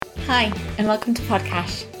Hi, and welcome to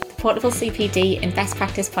Podcash, the portable CPD and best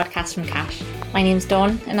practice podcast from Cash. My name's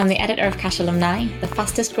Dawn, and I'm the editor of Cash Alumni, the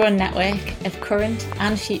fastest growing network of current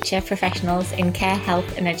and future professionals in care,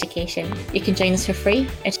 health and education. You can join us for free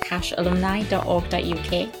at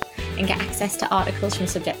cashalumni.org.uk and get access to articles from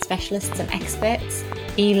subject specialists and experts,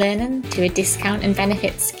 e-learning to a discount and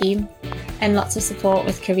benefits scheme, and lots of support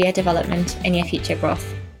with career development and your future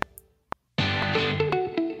growth.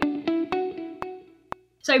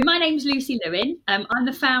 So my name's Lucy Lewin. I'm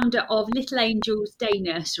the founder of Little Angels Day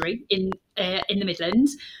Nursery in the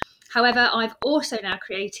Midlands. However, I've also now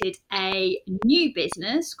created a new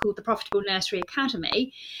business called the Profitable Nursery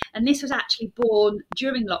Academy, and this was actually born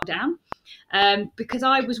during lockdown because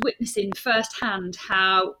I was witnessing firsthand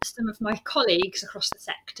how some of my colleagues across the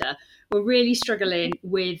sector were really struggling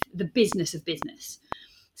with the business of business.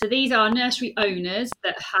 So these are nursery owners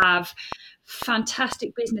that have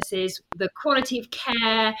fantastic businesses. The quality of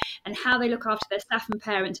care and how they look after their staff and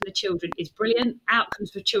parents and the children is brilliant.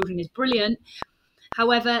 Outcomes for children is brilliant.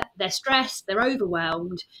 However, they're stressed, they're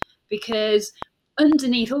overwhelmed because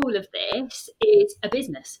underneath all of this is a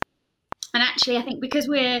business. And actually, I think because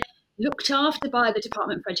we're looked after by the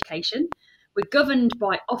Department for Education, we're governed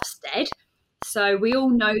by Ofsted. So we all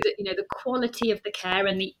know that, the quality of the care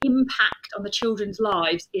and the impact on the children's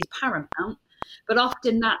lives is paramount. But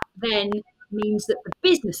often that then means that the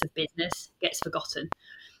business of business gets forgotten.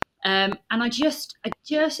 And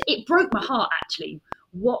it broke my heart actually,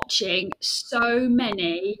 watching so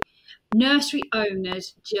many nursery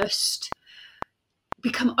owners just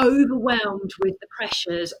become overwhelmed with the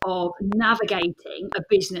pressures of navigating a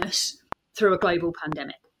business through a global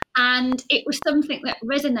pandemic. And it was something that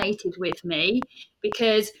resonated with me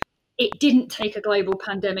because it didn't take a global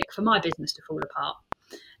pandemic for my business to fall apart.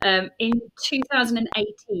 In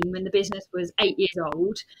 2018, when the business was 8 years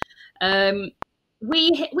old,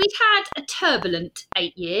 we'd had a turbulent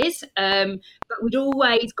 8 years, but we'd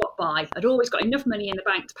always got by. I'd always got enough money in the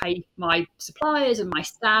bank to pay my suppliers and my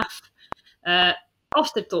staff.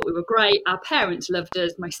 Ofsted thought we were great. Our parents loved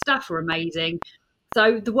us. My staff were amazing.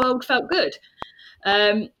 So the world felt good.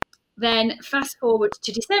 Then fast forward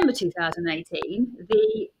to December 2018,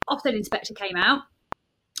 the Ofsted inspector came out.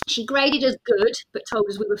 She graded us good, but told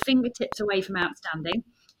us we were fingertips away from outstanding,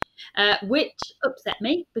 which upset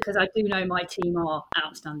me because I do know my team are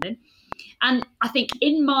outstanding. And I think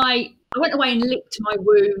I went away and licked my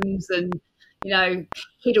wounds and,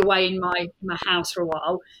 hid away in my house for a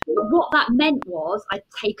while. But what that meant was I'd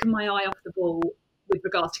taken my eye off the ball with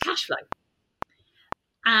regards to cash flow.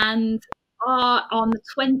 And on the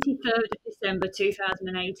 23rd of December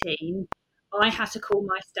 2018, I had to call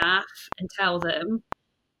my staff and tell them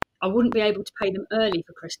I wouldn't be able to pay them early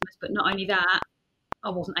for Christmas, but not only that,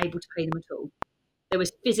 I wasn't able to pay them at all. There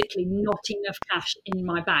was physically not enough cash in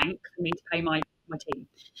my bank for me to pay my team.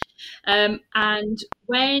 And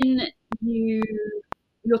when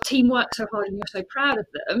your team works so hard and you're so proud of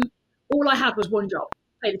them, all I had was one job,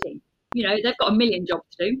 pay the team. They've got a million jobs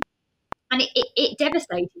to do. And it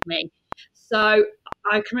devastated me. So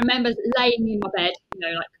I can remember laying in my bed,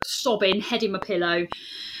 sobbing, head in my pillow,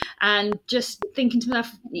 and just thinking to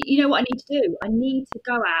myself, you know what I need to do? I need to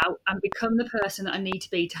go out and become the person that I need to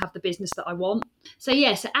be to have the business that I want. So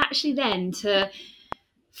actually then to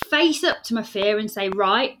face up to my fear and say,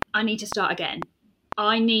 right, I need to start again.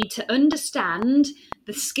 I need to understand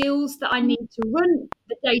the skills that I need to run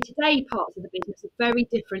the day-to-day parts of the business are very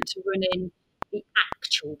different to running the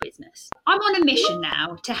actual business. I'm on a mission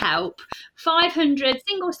now to help 500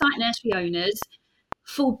 single-site nursery owners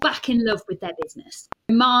fall back in love with their business.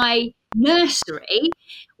 My nursery,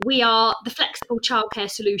 we are the flexible childcare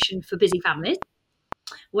solution for busy families,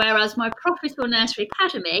 whereas my Profitable Nursery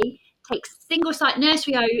Academy takes single-site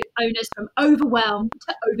nursery owners from overwhelmed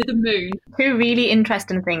to over the moon. Two really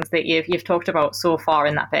interesting things that you've talked about so far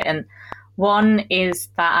in that bit, and one is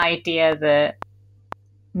that idea that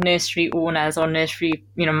nursery owners or nursery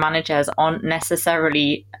managers aren't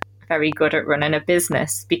necessarily very good at running a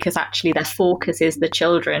business because actually their focus is the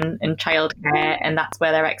children and childcare, and that's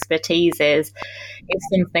where their expertise is. It's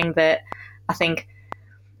something that I think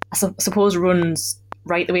I suppose runs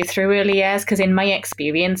right the way through early years, because in my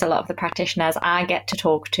experience a lot of the practitioners I get to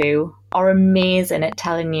talk to are amazing at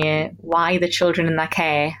telling you why the children in their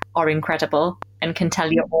care are incredible and can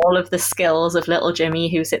tell you all of the skills of little Jimmy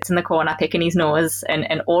who sits in the corner picking his nose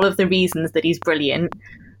and all of the reasons that he's brilliant,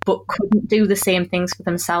 but couldn't do the same things for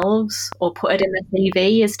themselves or put it in their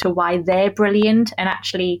CV as to why they're brilliant. And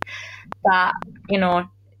actually that,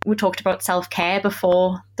 we talked about self-care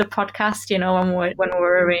before the podcast, when we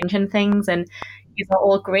were arranging things, and You are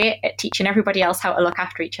all great at teaching everybody else how to look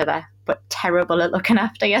after each other, but terrible at looking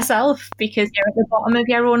after yourself because you're at the bottom of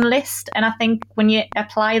your own list. And I think when you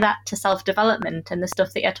apply that to self-development and the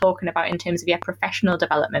stuff that you're talking about in terms of your professional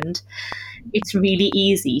development, it's really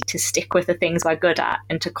easy to stick with the things we're good at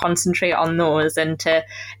and to concentrate on those, and to,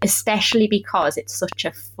 especially because it's such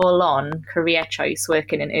a full-on career choice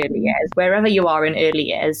working in early years. Wherever you are in early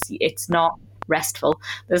years, it's not restful.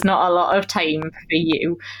 There's not a lot of time for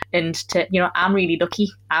you. And to, I'm really lucky.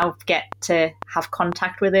 I get to have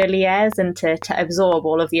contact with early years and to absorb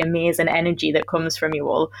all of the amazing energy that comes from you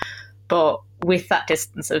all. But with that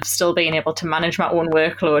distance of still being able to manage my own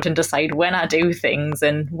workload and decide when I do things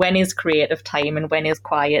and when is creative time and when is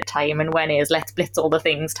quiet time and when is let's blitz all the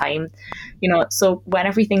things time, so when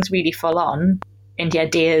everything's really full on and your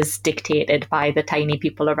day is dictated by the tiny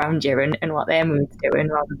people around you and what their mood's doing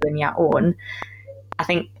rather than your own, I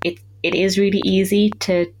think it is really easy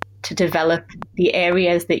to develop the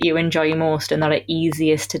areas that you enjoy most and that are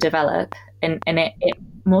easiest to develop. And it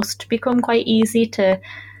must become quite easy to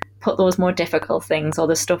put those more difficult things or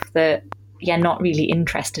the stuff that you're not really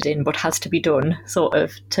interested in but has to be done sort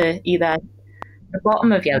of to either the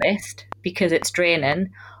bottom of your list because it's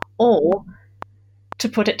draining, or to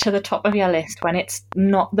put it to the top of your list when it's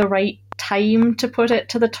not the right time to put it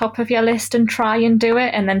to the top of your list and try and do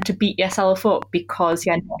it, and then to beat yourself up because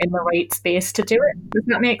you're not in the right space to do it. Does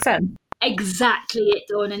that make sense? Exactly it,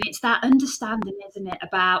 Dawn. And it's that understanding, isn't it,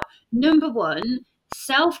 about number one,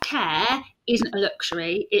 self-care isn't a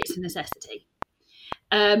luxury, it's a necessity.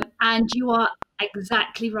 And you are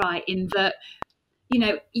exactly right in that,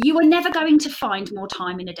 you are never going to find more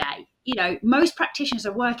time in a day. Most practitioners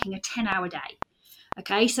are working a 10-hour day.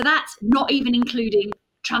 Okay, so that's not even including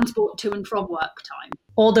transport to and from work time.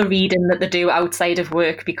 Or the reading that they do outside of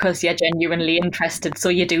work because you're genuinely interested. So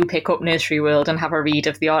you do pick up Nursery World and have a read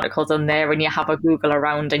of the articles on there, and you have a Google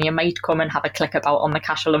around, and you might come and have a click about on the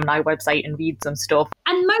Cash Alumni website and read some stuff.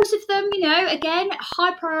 And most of them, again,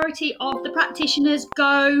 high priority of the practitioners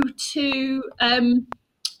go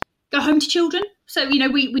home to children. So,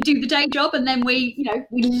 we do the day job and then we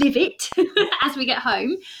live it as we get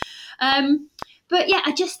home. But yeah,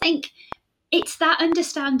 I just think it's that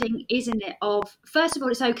understanding, isn't it, of, first of all,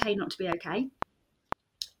 it's okay not to be okay.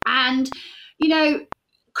 And,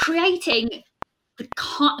 creating the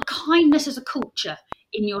kindness as a culture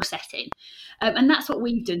in your setting. And that's what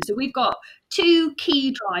we've done. So we've got two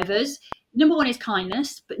key drivers. Number one is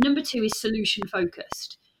kindness, but number two is solution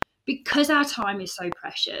focused. Because our time is so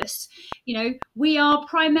precious, we are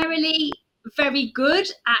primarily very good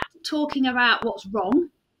at talking about what's wrong.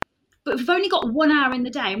 But if we've only got 1 hour in the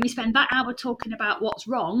day and we spend that hour talking about what's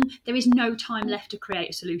wrong, there is no time left to create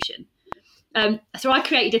a solution. So I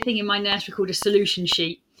created a thing in my nursery called a solution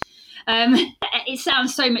sheet. It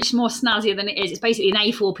sounds so much more snazzier than it is. It's basically an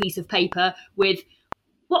A4 piece of paper with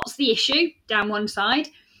what's the issue down one side,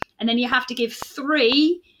 and then you have to give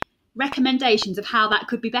 3 recommendations of how that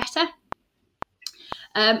could be better.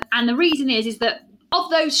 And the reason is that of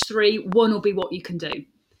those 3, one will be what you can do.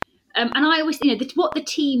 And I always, what the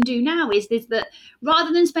team do now is that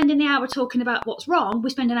rather than spending the hour talking about what's wrong, we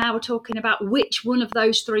spend an hour talking about which one of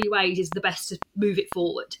those 3 ways is the best to move it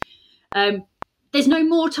forward. There's no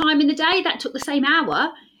more time in the day. That took the same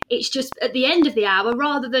hour. It's just at the end of the hour,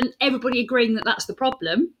 rather than everybody agreeing that that's the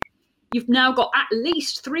problem, you've now got at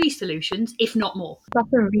least 3 solutions, if not more.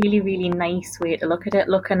 That's a really, really nice way to look at it,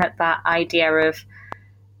 looking at that idea of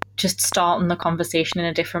just starting the conversation in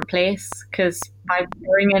a different place. Because by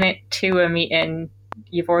bringing it to a meeting,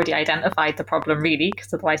 you've already identified the problem, really,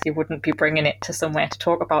 because otherwise you wouldn't be bringing it to somewhere to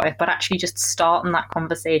talk about it. But actually just starting that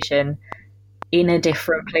conversation in a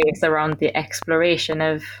different place around the exploration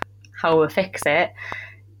of how we fix it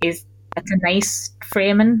it's a nice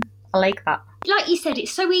framing. I like that. Like you said,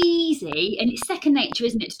 it's so easy and it's second nature,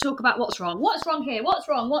 isn't it, to talk about what's wrong here, what's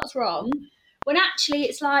wrong, when actually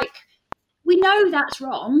it's like, we know that's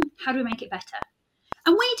wrong, how do we make it better?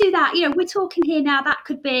 And we do that, we're talking here now, that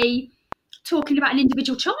could be talking about an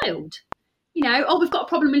individual child. We've got a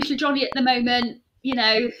problem with little Johnny at the moment,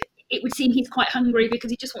 it would seem he's quite hungry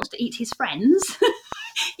because he just wants to eat his friends.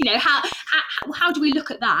 How do we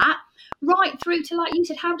look at that? Right through to, like you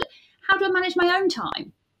said, how do I manage my own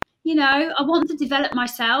time? I want to develop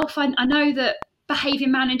myself. I know that behaviour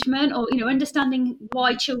management or, understanding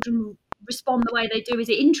why children respond the way they do is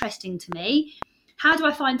interesting to me. How do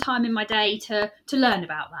I find time in my day to learn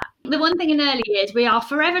about that? The one thing in early years, we are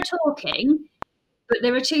forever talking, but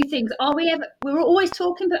there are 2 things. We're always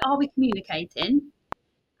talking, but are we communicating?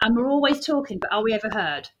 And we're always talking, but are we ever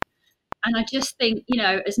heard? And I just think,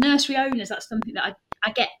 as nursery owners, that's something that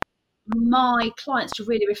I get my clients to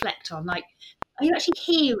really reflect on. Like, are you actually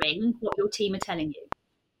hearing what your team are telling you?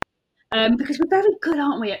 Because we're very good,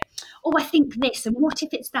 aren't we? Oh, I think this, and what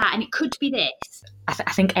if it's that, and it could be this.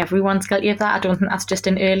 I think everyone's guilty of that. I don't think that's just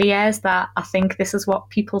in early years, that I think this is what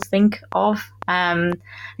people think of. I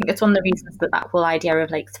think it's one of the reasons that whole idea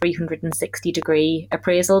of like 360-degree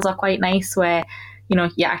appraisals are quite nice, where,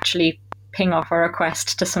 you actually ping off a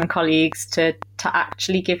request to some colleagues to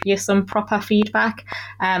actually give you some proper feedback.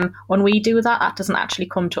 When we do that, that doesn't actually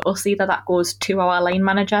come to us either. That goes to our line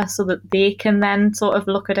manager so that they can then sort of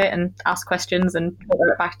look at it and ask questions and put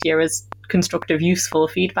it back to you as constructive, useful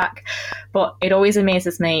feedback. But it always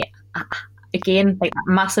amazes me, again, like that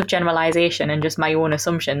massive generalization and just my own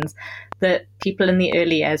assumptions, that people in the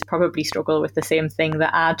early years probably struggle with the same thing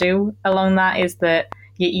that I do along that, is that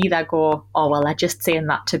you either go, oh, well, they're just saying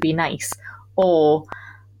that to be nice, or,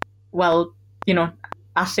 well,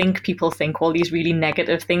 I think people think all these really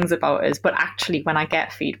negative things about us, but actually when I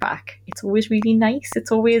get feedback, it's always really nice.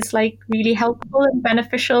 It's always like really helpful and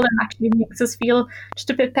beneficial, and actually makes us feel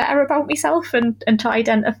just a bit better about myself, and to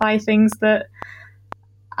identify things that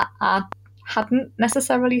I hadn't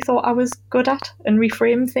necessarily thought I was good at, and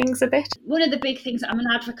reframe things a bit. One of the big things that I'm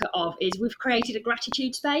an advocate of is we've created a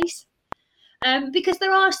gratitude space. Because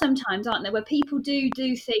there are some times, aren't there, where people do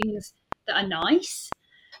things that are nice,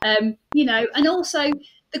 and also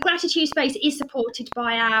the gratitude space is supported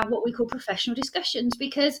by our what we call professional discussions,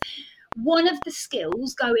 because one of the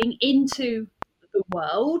skills going into the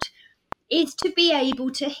world is to be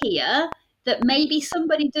able to hear that maybe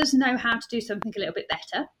somebody does know how to do something a little bit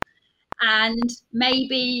better, and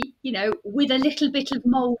maybe, with a little bit of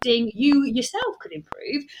moulding, you yourself could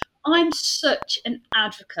improve. I'm such an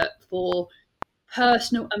advocate for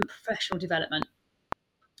personal and professional development.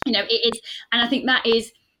 It is, and I think that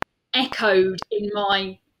is echoed in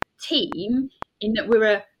my team, in that we're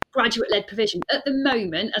a graduate-led provision. At the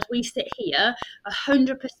moment, as we sit here,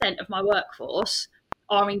 100% of my workforce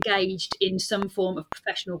are engaged in some form of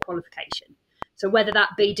professional qualification. So whether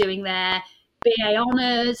that be doing their BA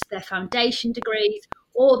honours, their foundation degrees,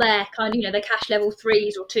 or their kind of, their cash level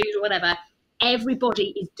 3s or 2s or whatever,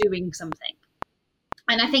 everybody is doing something.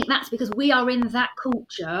 And I think that's because we are in that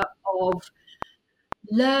culture of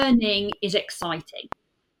learning is exciting.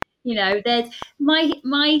 There's my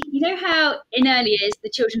how in early years the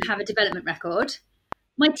children have a development record.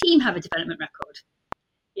 My team have a development record.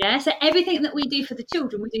 Yeah. So everything that we do for the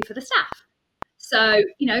children, we do for the staff. So,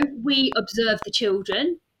 we observe the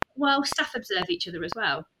children, well, staff observe each other as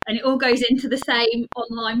well. And it all goes into the same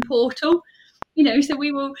online portal. So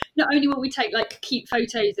we will, not only will we take like cute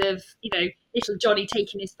photos of, little Johnny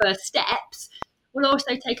taking his first steps, we'll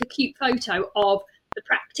also take a cute photo of the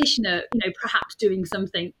practitioner, perhaps doing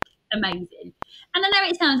something amazing. And I know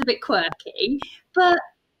it sounds a bit quirky, but,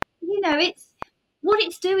 it's what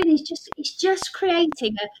it's doing is just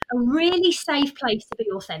creating a really safe place to be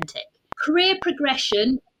authentic. Career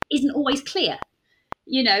progression isn't always clear.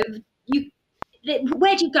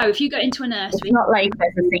 Where do you go if you go into a nursery? It's not like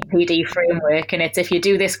there's a CPD framework and it's, if you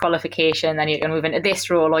do this qualification, then you're going to move into this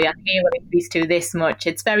role, or your pay will increase to this much.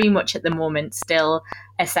 It's very much at the moment still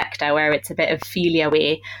a sector where it's a bit of feel your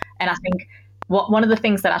way. And I think one of the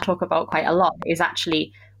things that I talk about quite a lot is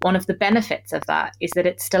actually one of the benefits of that is that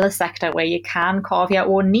it's still a sector where you can carve your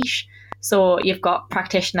own niche. So you've got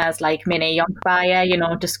practitioners like Minnie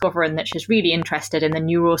Yonkbaya, discovering that she's really interested in the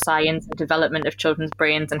neuroscience and development of children's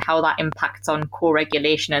brains and how that impacts on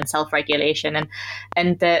co-regulation and self-regulation,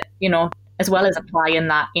 and that, as well as applying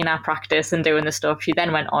that in our practice and doing the stuff, she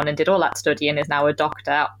then went on and did all that study and is now a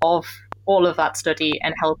doctor of all of that study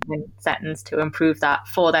and helping settings to improve that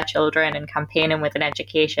for their children and campaigning within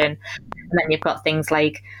education. And then you've got things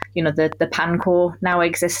like, the PANCO now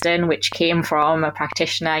existing, which came from a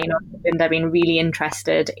practitioner, they've been really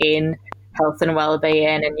interested in health and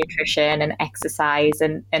well-being and nutrition and exercise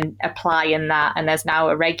and applying that. And there's now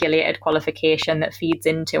a regulated qualification that feeds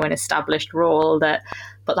into an established role but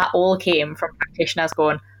that all came from practitioners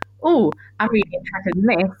going, oh, I'm really interested in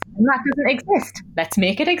this, and that doesn't exist. Let's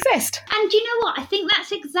make it exist. And you know what? I think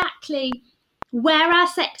that's exactly where our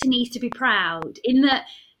sector needs to be proud, in that,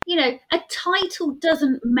 a title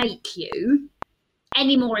doesn't make you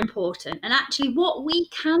any more important. And actually what we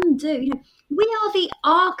can do, we are the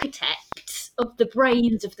architects of the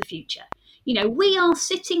brains of the future. We are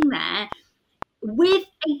sitting there with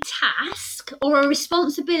a task or a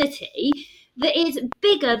responsibility that is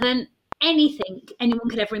bigger than anything anyone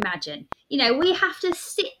could ever imagine. We have to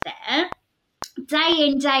sit there day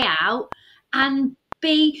in, day out and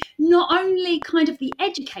be not only kind of the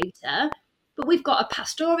educator, but we've got a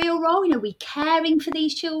pastoral role. We're caring for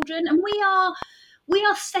these children, and we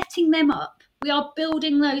are setting them up. We are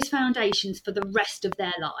building those foundations for the rest of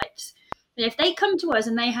their lives. And if they come to us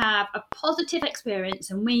and they have a positive experience,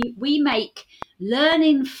 and we make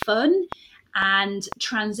learning fun and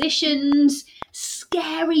transitions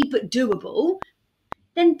scary but doable,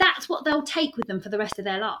 then that's what they'll take with them for the rest of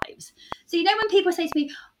their lives. So, when people say to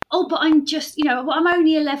me, oh, but I'm just, I'm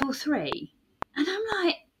only a level 3. And I'm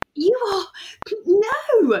like, no,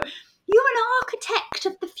 you're an architect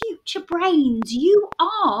of the future brains. You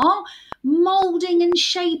are moulding and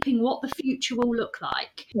shaping what the future will look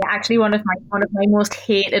like. Yeah, actually, one of my most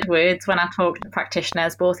hated words when I talk to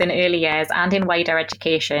practitioners, both in early years and in wider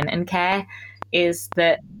education and care, is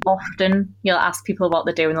that often you'll ask people what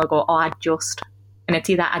they do and they'll go, oh, and it's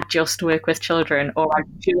either I just work with children, or I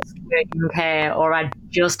just work in care, or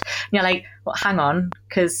you're like, well, hang on,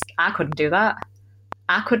 because I couldn't do that.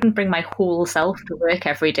 I couldn't bring my whole self to work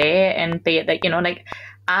every day and be it that,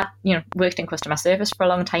 I, worked in customer service for a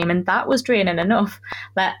long time, and that was draining enough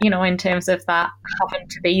that, in terms of that having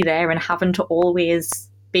to be there and having to always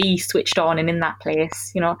be switched on and in that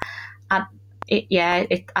place, I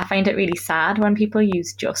find it really sad when people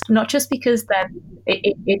use just, not just because then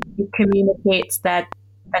it communicates their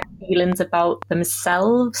feelings about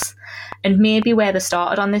themselves and maybe where they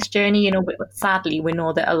started on this journey, but sadly we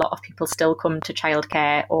know that a lot of people still come to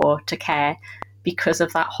childcare or to care because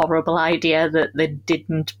of that horrible idea that they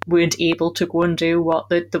weren't able to go and do what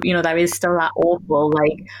there is still that awful,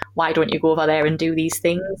 like, why don't you go over there and do these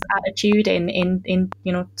things attitude in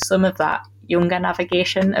some of that younger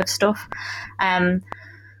navigation of stuff,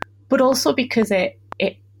 but also because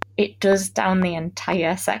it does down the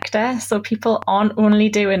entire sector. So people aren't only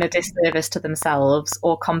doing a disservice to themselves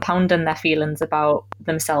or compounding their feelings about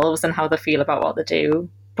themselves and how they feel about what they do,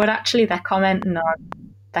 but actually they're commenting on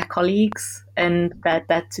their colleagues and in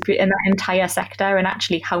that entire sector, and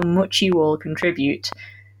actually how much you all contribute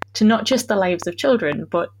to not just the lives of children,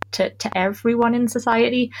 but to everyone in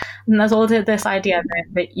society. And there's all this idea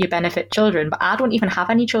that you benefit children, but I don't even have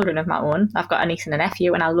any children of my own. I've got a niece and a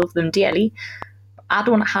nephew and I love them dearly. I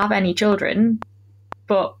don't have any children,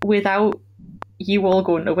 but without you all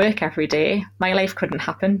going to work every day, my life couldn't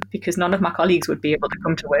happen, because none of my colleagues would be able to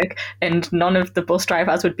come to work and none of the bus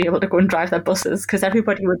drivers would be able to go and drive their buses, because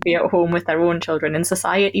everybody would be at home with their own children and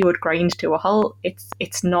society would grind to a halt.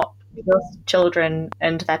 It's not just children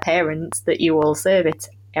and their parents that you all serve, it's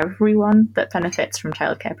everyone that benefits from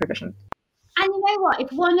childcare provision. And you know what?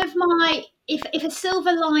 If a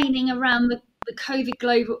silver lining around the COVID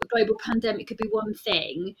global pandemic could be one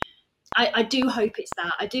thing, I do hope it's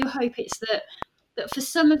that. I do hope it's that for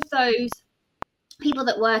some of those people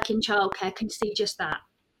that work in childcare can see just that,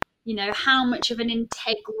 how much of an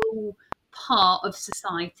integral part of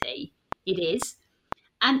society it is.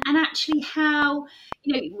 And actually how,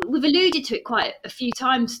 we've alluded to it quite a few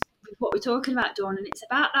times with what we're talking about, Dawn, and it's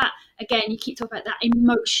about that, again, you keep talking about that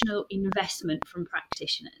emotional investment from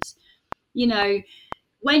practitioners.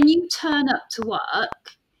 When you turn up to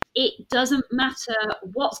work, it doesn't matter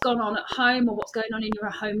what's gone on at home or what's going on in your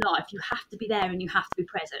home life. You have to be there and you have to be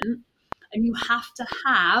present, and you have to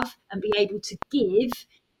have and be able to give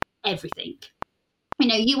everything.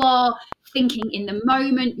 You are thinking in the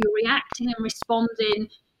moment, you're reacting and responding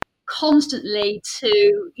constantly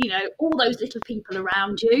to, all those little people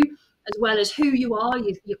around you, as well as who you are,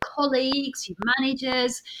 your colleagues, your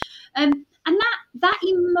managers. And that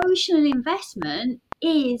emotional investment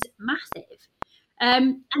is massive.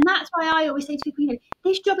 And that's why I always say to people,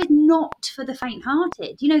 this job is not for the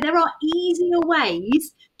faint-hearted. There are easier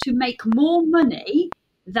ways to make more money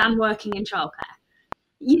than working in childcare.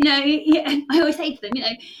 I always say to them,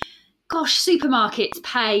 gosh, supermarkets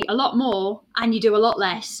pay a lot more and you do a lot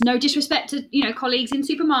less. No disrespect to, colleagues in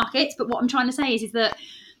supermarkets, but what I'm trying to say is that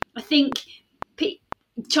I think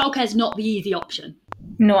childcare is not the easy option.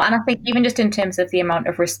 No, and I think even just in terms of the amount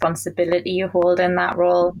of responsibility you hold in that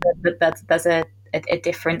role, there's a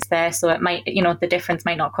difference there. So it might, the difference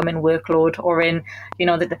might not come in workload or in,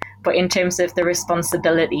 but in terms of the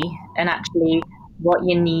responsibility and actually what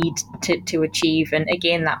you need to achieve. And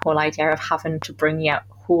again, that whole idea of having to bring your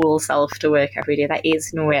whole self to work every day, that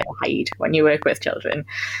is nowhere to hide when you work with children,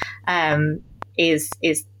 is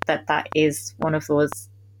that is one of those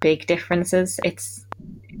big differences. It's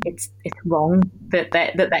wrong that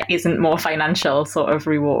there isn't more financial sort of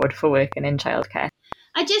reward for working in childcare.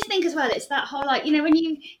 I just think as well, it's that whole, when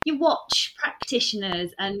you watch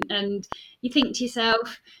practitioners and you think to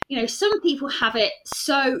yourself, some people have it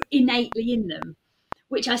so innately in them,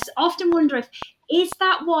 which I often wonder is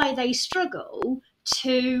that why they struggle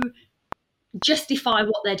to justify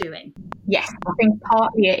what they're doing. Yes, I think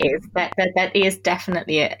partly it is that is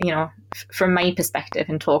definitely, from my perspective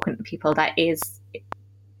and talking to people, that is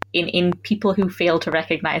in people who fail to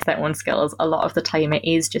recognize their own skills. A lot of the time it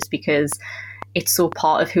is just because it's so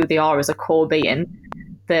part of who they are as a core being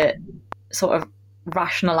that sort of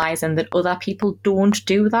rationalizing that other people don't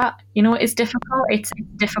do that, is difficult. It's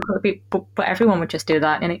difficult, but everyone would just do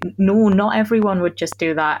that. And no, not everyone would just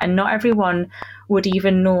do that. And not everyone would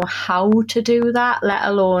even know how to do that, let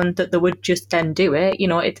alone that they would just then do it.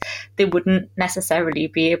 They wouldn't necessarily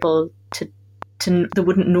be able to they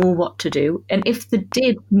wouldn't know what to do. And if they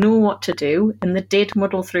did know what to do and they did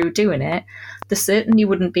muddle through doing it, they certainly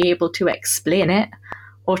wouldn't be able to explain it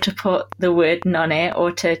or to put the wording on it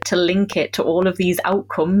or to link it to all of these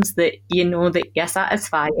outcomes that that you're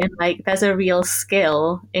satisfying. Like, there's a real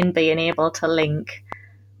skill in being able to link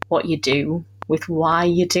what you do with why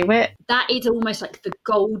you do it. That is almost like the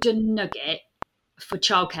golden nugget for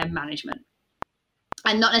childcare management.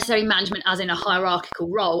 And not necessarily management as in a hierarchical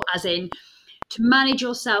role, as in to manage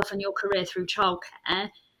yourself and your career through childcare.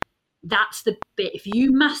 That's the bit. If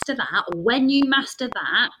you master that, or when you master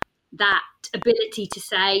that ability to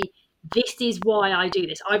say, this is why I do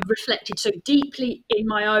this. I've reflected so deeply in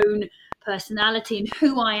my own personality and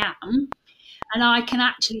who I am. And I can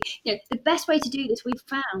actually, the best way to do this we've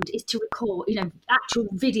found is to record, actual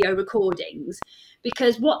video recordings,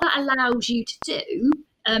 because what that allows you to do,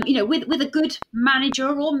 with a good manager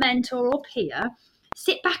or mentor or peer,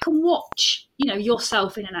 sit back and watch,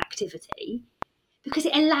 yourself in an activity, because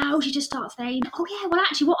it allows you to start saying, oh yeah, well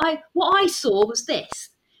actually what I saw was this.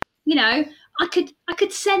 I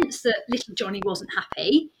could sense that little Johnny wasn't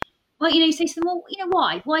happy. Well, you say to them, well,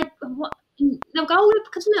 why? Why? What? They'll go, oh,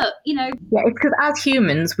 because look, Yeah, it's because as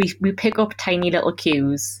humans, we pick up tiny little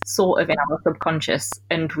cues sort of in our subconscious,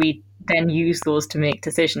 and we then use those to make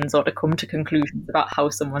decisions or to come to conclusions about how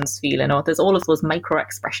someone's feeling. Or there's all of those micro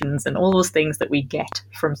expressions and all those things that we get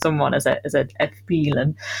from someone as a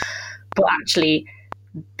feeling. But actually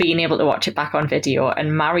being able to watch it back on video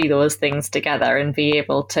and marry those things together and be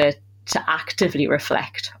able to actively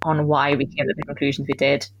reflect on why we came to the conclusions we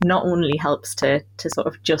did not only helps to sort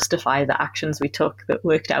of justify the actions we took that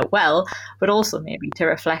worked out well, but also maybe to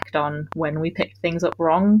reflect on when we picked things up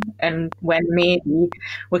wrong and when maybe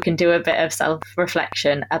we can do a bit of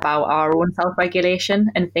self-reflection about our own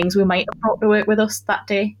self-regulation and things we might have brought to work with us that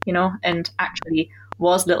day, and actually,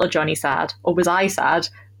 was little Johnny sad, or was I sad?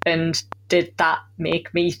 And did that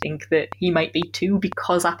make me think that he might be too,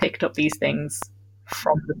 because I picked up these things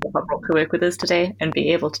from the stuff I brought to work with us today, and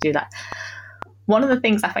be able to do that. One of the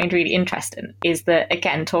things I find really interesting is that,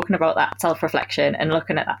 again, talking about that self-reflection and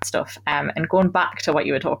looking at that stuff, and going back to what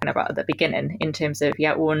you were talking about at the beginning in terms of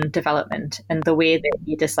your own development and the way that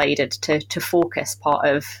you decided to focus part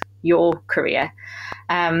of your career,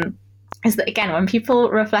 is that, again, when people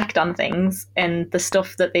reflect on things and the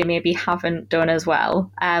stuff that they maybe haven't done as well,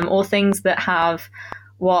 or things that have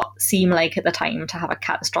what seem like at the time to have a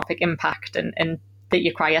catastrophic impact and that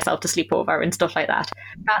you cry yourself to sleep over and stuff like that,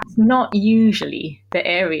 that's not usually the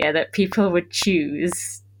area that people would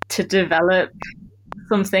choose to develop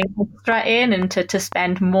something extra in and to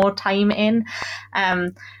spend more time in.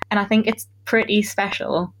 And I think it's pretty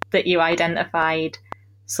special that you identified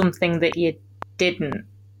something that you didn't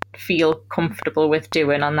feel comfortable with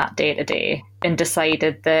doing on that day-to-day and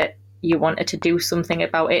decided that you wanted to do something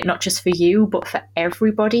about it, not just for you, but for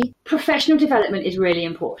everybody. Professional development is really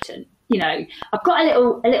important. I've got a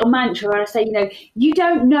little mantra where I say, you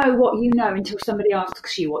don't know what you know until somebody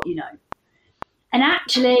asks you what you know. And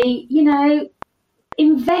actually,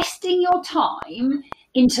 investing your time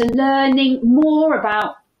into learning more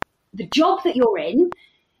about the job that you're in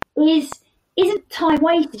isn't time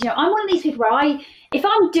wasted. I'm one of these people where if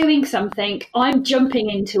I'm doing something, I'm jumping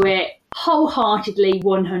into it wholeheartedly,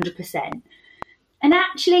 100%. And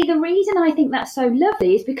actually, the reason I think that's so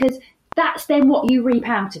lovely is because that's then what you reap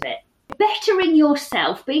out of it. Bettering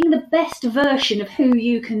yourself, being the best version of who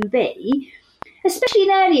you can be, especially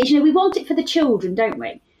in early years. We want it for the children, don't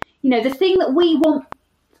we? The thing that we want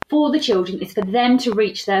for the children is for them to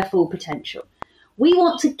reach their full potential. We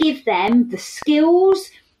want to give them the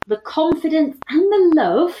skills, the confidence and the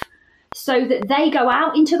love so that they go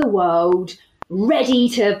out into the world ready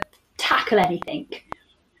to tackle anything.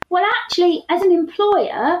 Well, actually, as an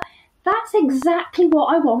employer, that's exactly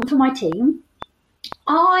what I want for my team.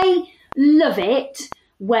 I love it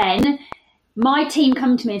when my team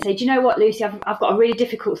come to me and say, do you know what, Lucy, I've got a really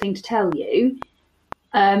difficult thing to tell you.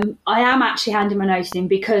 I am actually handing my notice in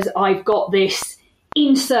because I've got this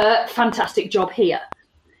insert fantastic job here.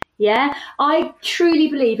 Yeah, I truly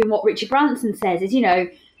believe in what Richard Branson says is,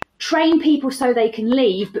 train people so they can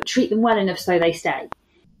leave, but treat them well enough so they stay.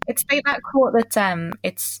 It's like that quote that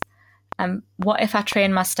it's what if I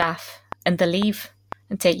train my staff and they leave,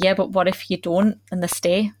 and say, yeah, but what if you don't and they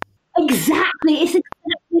stay? Exactly, it's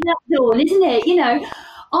exactly that, Dawn, isn't it? You know,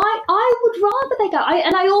 I would rather they go,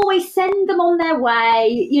 and I always send them on their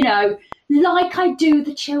way, you know, like I do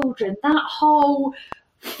the children, that whole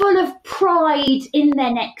full of pride in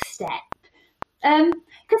their next step. Because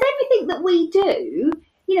everything that we do,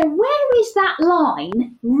 you know, where is that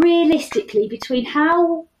line realistically between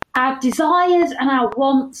how our desires and our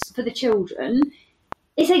wants for the children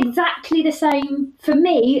is exactly the same for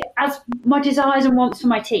me as my desires and wants for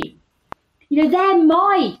my team? You know, they're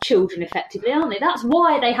my children effectively, aren't they? That's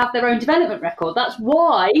why they have their own development record. That's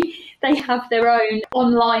why they have their own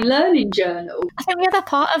online learning journal. I think the other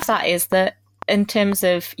part of that is that in terms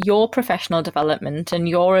of your professional development and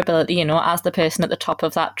your ability, you know, as the person at the top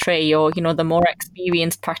of that tree, or, you know, the more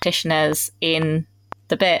experienced practitioners in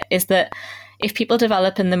the bit, is that if people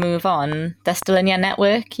develop and they move on, they're still in your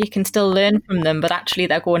network. You can still learn from them, but actually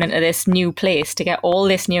they're going into this new place to get all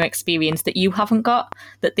this new experience that you haven't got,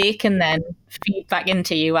 that they can then feed back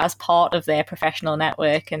into you as part of their professional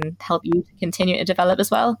network and help you to continue to develop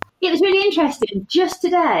as well. It was really interesting. Just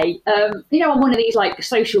today, you know, on one of these like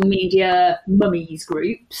social media mummies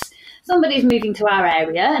groups, somebody's moving to our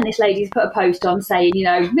area, and this lady's put a post on saying, you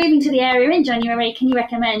know, moving to the area in January, can you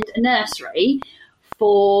recommend a nursery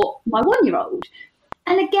for my 1-year-old?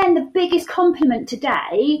 And again, the biggest compliment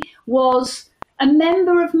today was a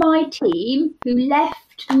member of my team who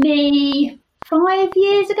left me 5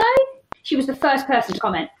 years ago. She was the first person to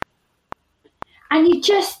comment. And you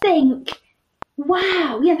just think,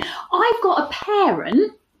 wow, yeah, I've got a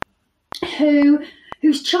parent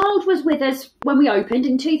whose child was with us when we opened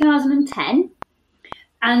in 2010.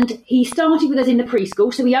 And he started with us in the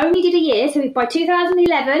preschool. So we only did a year. So by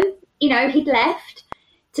 2011, you know, he'd left.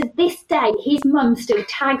 To this day, his mum still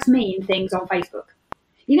tags me in things on Facebook.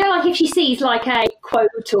 You know, like if she sees like a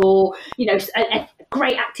quote or, you know, a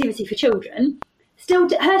great activity for children, still,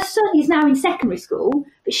 her son is now in secondary school,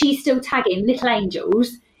 but she's still tagging Little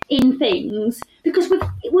Angels in things because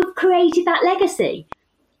we've created that legacy.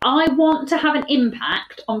 I want to have an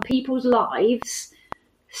impact on people's lives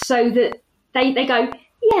so that they go,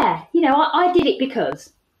 yeah, you know, I did it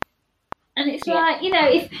because. And it's like, you know,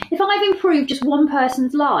 if I've improved just one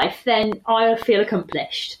person's life, then I feel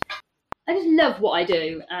accomplished. I just love what I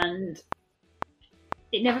do, and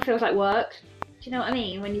it never feels like work. Do you know what I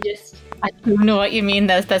mean? When you just... I do know what you mean.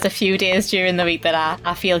 There's a few days during the week that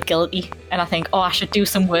I feel guilty, and I think, oh, I should do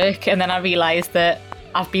some work, and then I realise that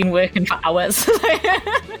I've been working for hours.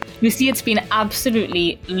 Lucy, it's been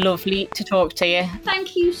absolutely lovely to talk to you.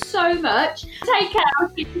 Thank you so much. Take care. I'll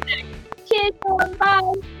see you soon. Cheers,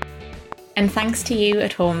 bye. And thanks to you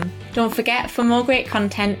at home. Don't forget, for more great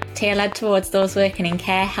content tailored towards those working in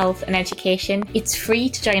care, health and education, it's free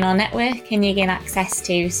to join our network, and you gain access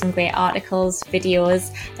to some great articles,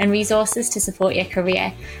 videos and resources to support your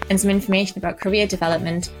career, and some information about career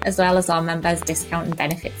development, as well as our members' discount and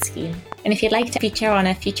benefits scheme. And if you'd like to feature on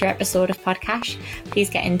a future episode of Podcash, please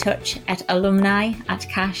get in touch at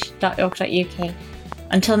alumni@cash.org.uk.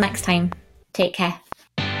 Until next time, take care.